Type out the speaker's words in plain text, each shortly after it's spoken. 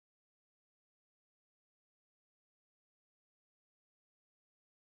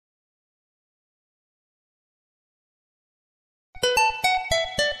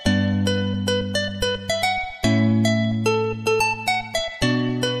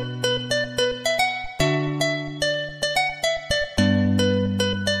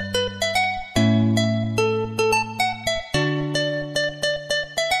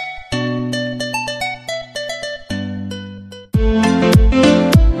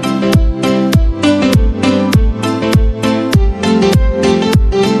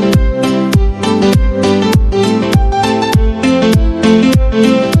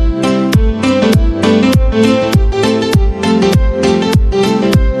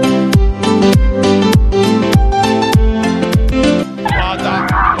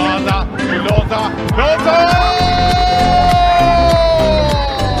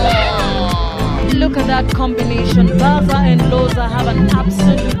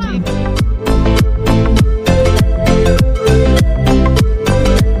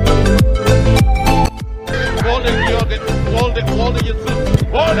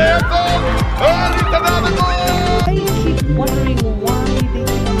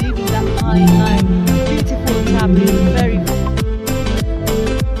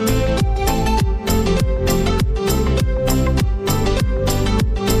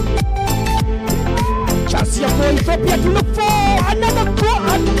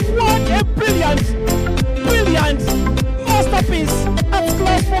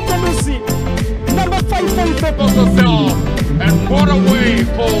triples herself, and what a way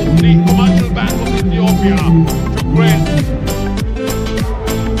for the Commercial Bank of Ethiopia to grace.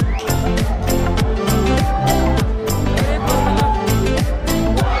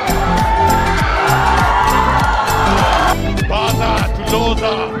 Baza to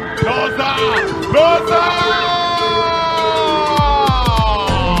Loza, Loza, Loza!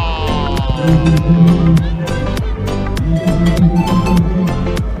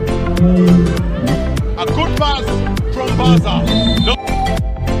 A good pass from Baza.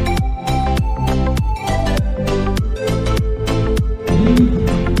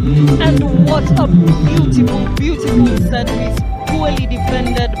 And what a beautiful, beautiful service, poorly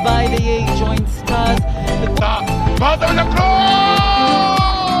defended by the A-Joint Stars. Baza on the cross!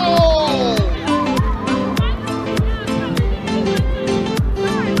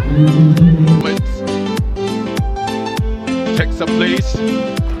 Takes a place.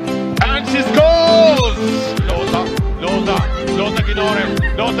 And she scores! Loza Ginore,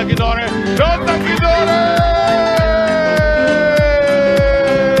 Loza Ginore, Loza Ginore!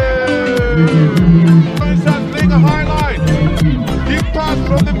 Princess playing a high line. Deep pass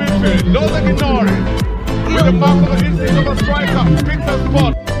from the midfield. Loza Ginore with the mark of the instinct of a striker. Picks a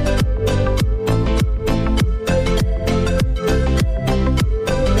spot.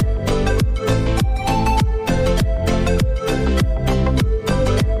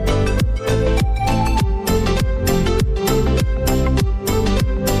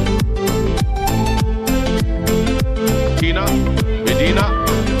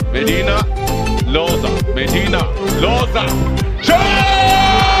 Medina, Loza, Medina, Loza,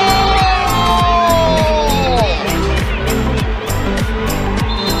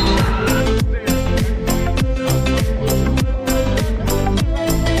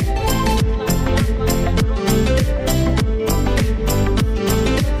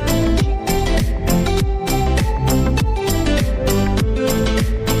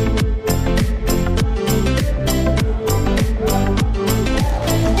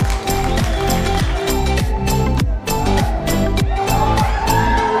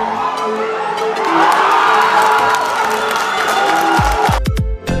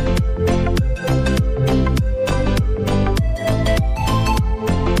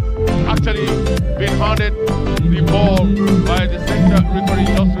 actually been handed the ball by the center referee.